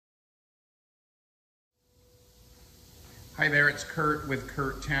Hi there, it's Kurt with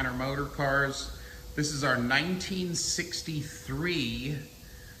Kurt Tanner Motor Cars. This is our 1963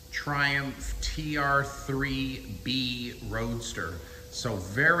 Triumph TR3B Roadster. So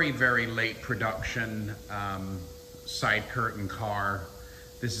very, very late production side curtain car.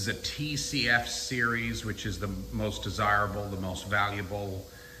 This is a TCF series, which is the most desirable, the most valuable.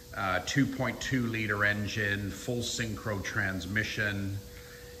 2.2 liter engine, full synchro transmission,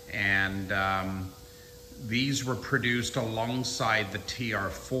 and these were produced alongside the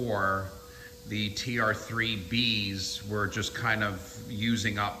TR4. The TR3Bs were just kind of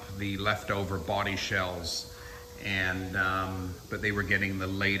using up the leftover body shells, and but they were getting the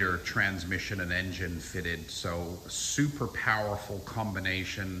later transmission and engine fitted. So super powerful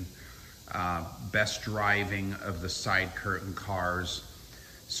combination, best driving of the side curtain cars.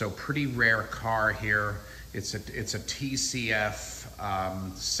 So pretty rare car here. It's a TCF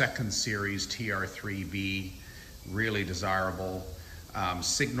second series TR3B, really desirable.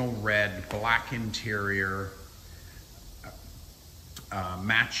 Signal red, black interior,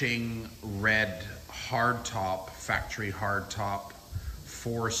 matching red hardtop, factory hardtop,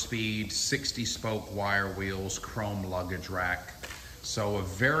 4-speed, 60-spoke wire wheels, chrome luggage rack. So a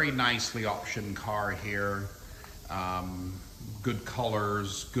very nicely optioned car here. Good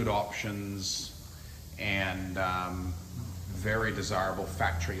colors, good options, and very desirable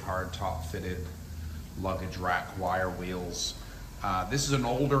factory hardtop fitted luggage rack, wire wheels. This is an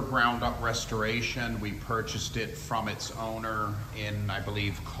older ground up restoration. We purchased it from its owner in, I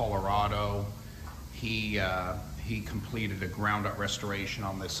believe, Colorado. He completed a ground up restoration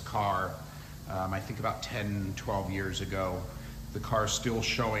on this car, I think about 10, 12 years ago. The car's still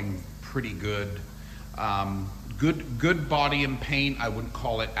showing pretty good. Good body and paint. I wouldn't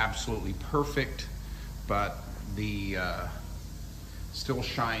call it absolutely perfect, but the still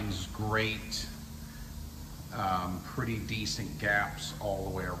shines great. Pretty decent gaps all the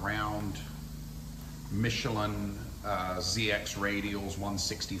way around. Michelin ZX radials,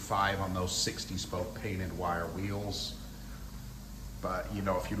 165 on those 60-spoke painted wire wheels. But you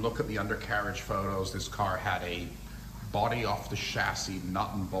know, if you look at the undercarriage photos, this car had a body off the chassis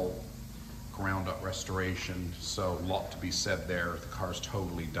nut and bolt ground up restoration, so a lot to be said there. The car's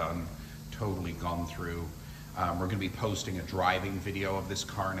totally done, totally gone through. We're going to be posting a driving video of this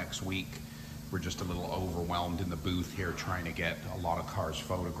car next week. We're just a little overwhelmed in the booth here trying to get a lot of cars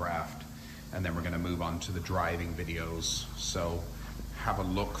photographed, and then we're going to move on to the driving videos. So have a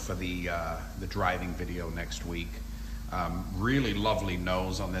look for the driving video next week. Really lovely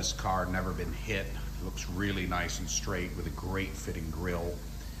nose on this car, never been hit. It looks really nice and straight with a great fitting grille.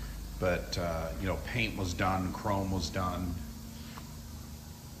 But you know, paint was done, chrome was done.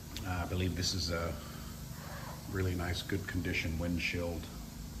 I believe this is a really nice, good condition windshield.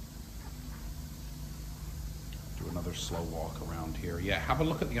 Do another slow walk around here. Yeah, have a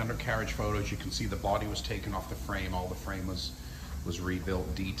look at the undercarriage photos. You can see the body was taken off the frame. All the frame was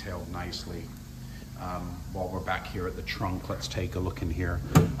rebuilt, detailed nicely. While we're back here at the trunk, let's take a look in here.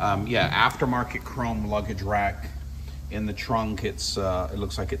 Yeah, aftermarket chrome luggage rack. In the trunk, it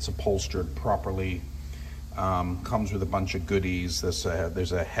looks like it's upholstered properly. Comes with a bunch of goodies. There's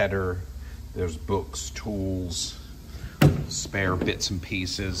a header, there's books, tools, spare bits and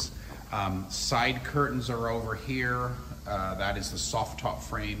pieces. Side curtains are over here. That is the soft top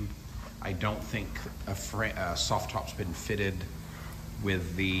frame. I don't think a soft top's been fitted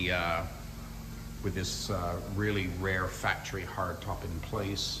with the with this really rare factory hardtop in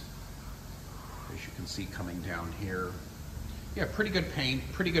place. As you can see coming down here. Yeah, pretty good paint,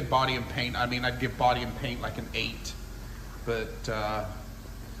 pretty good body and paint. I mean, I'd give body and paint like an 8, but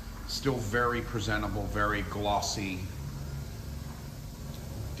still very presentable, very glossy,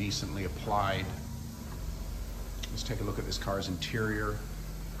 decently applied. Let's take a look at this car's interior.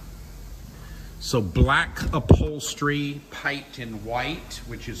 So black upholstery, piped in white,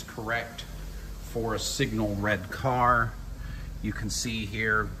 which is correct for a signal red car. You can see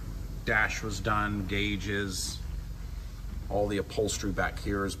here, dash was done, gauges, all the upholstery back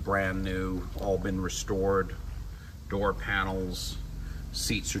here is brand new, all been restored. Door panels,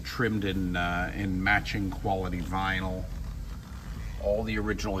 seats are trimmed in matching quality vinyl. All the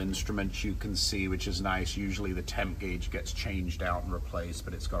original instruments you can see, which is nice. Usually the temp gauge gets changed out and replaced,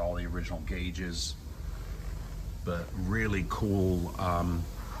 but it's got all the original gauges. But really cool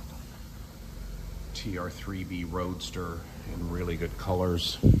TR3B Roadster in really good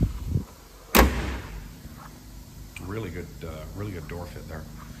colors. Really good door fit there.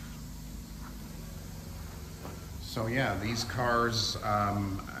 So yeah, these cars,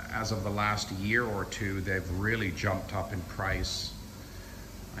 as of the last year or two, they've really jumped up in price.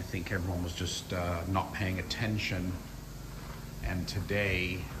 I think everyone was just not paying attention And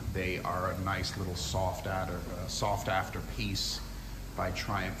today they are a nice little sought after piece by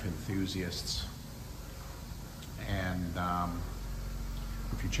Triumph enthusiasts. And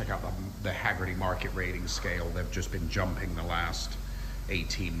if you check out the Haggerty market rating scale, they've just been jumping the last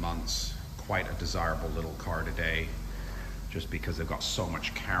 18 months. Quite a desirable little car today, just because they've got so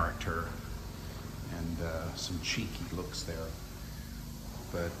much character and some cheeky looks there.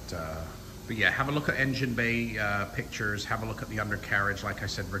 But yeah, have a look at engine bay pictures, have a look at the undercarriage. Like I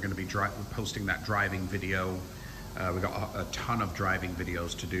said, we're going to be posting that driving video. We've got a ton of driving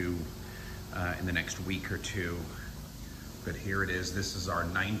videos to do in the next week or two. But here it is. This is our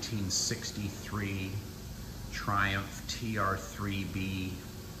 1963 Triumph TR3B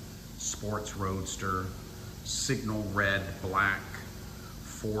sports roadster, signal red, black,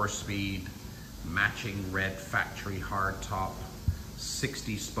 4-speed, matching red factory hardtop,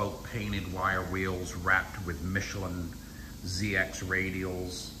 60-spoke painted wire wheels wrapped with Michelin ZX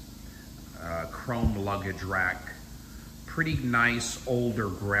radials, chrome luggage rack, pretty nice older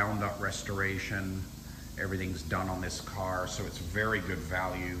ground-up restoration. Everything's done on this car, so it's very good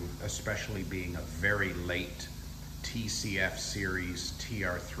value, especially being a very late TCF series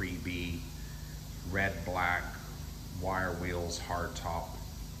TR3B, red, black, wire wheels, hardtop,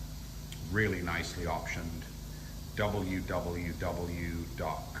 really nicely optioned.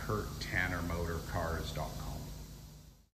 www.kurttannermotorcars.com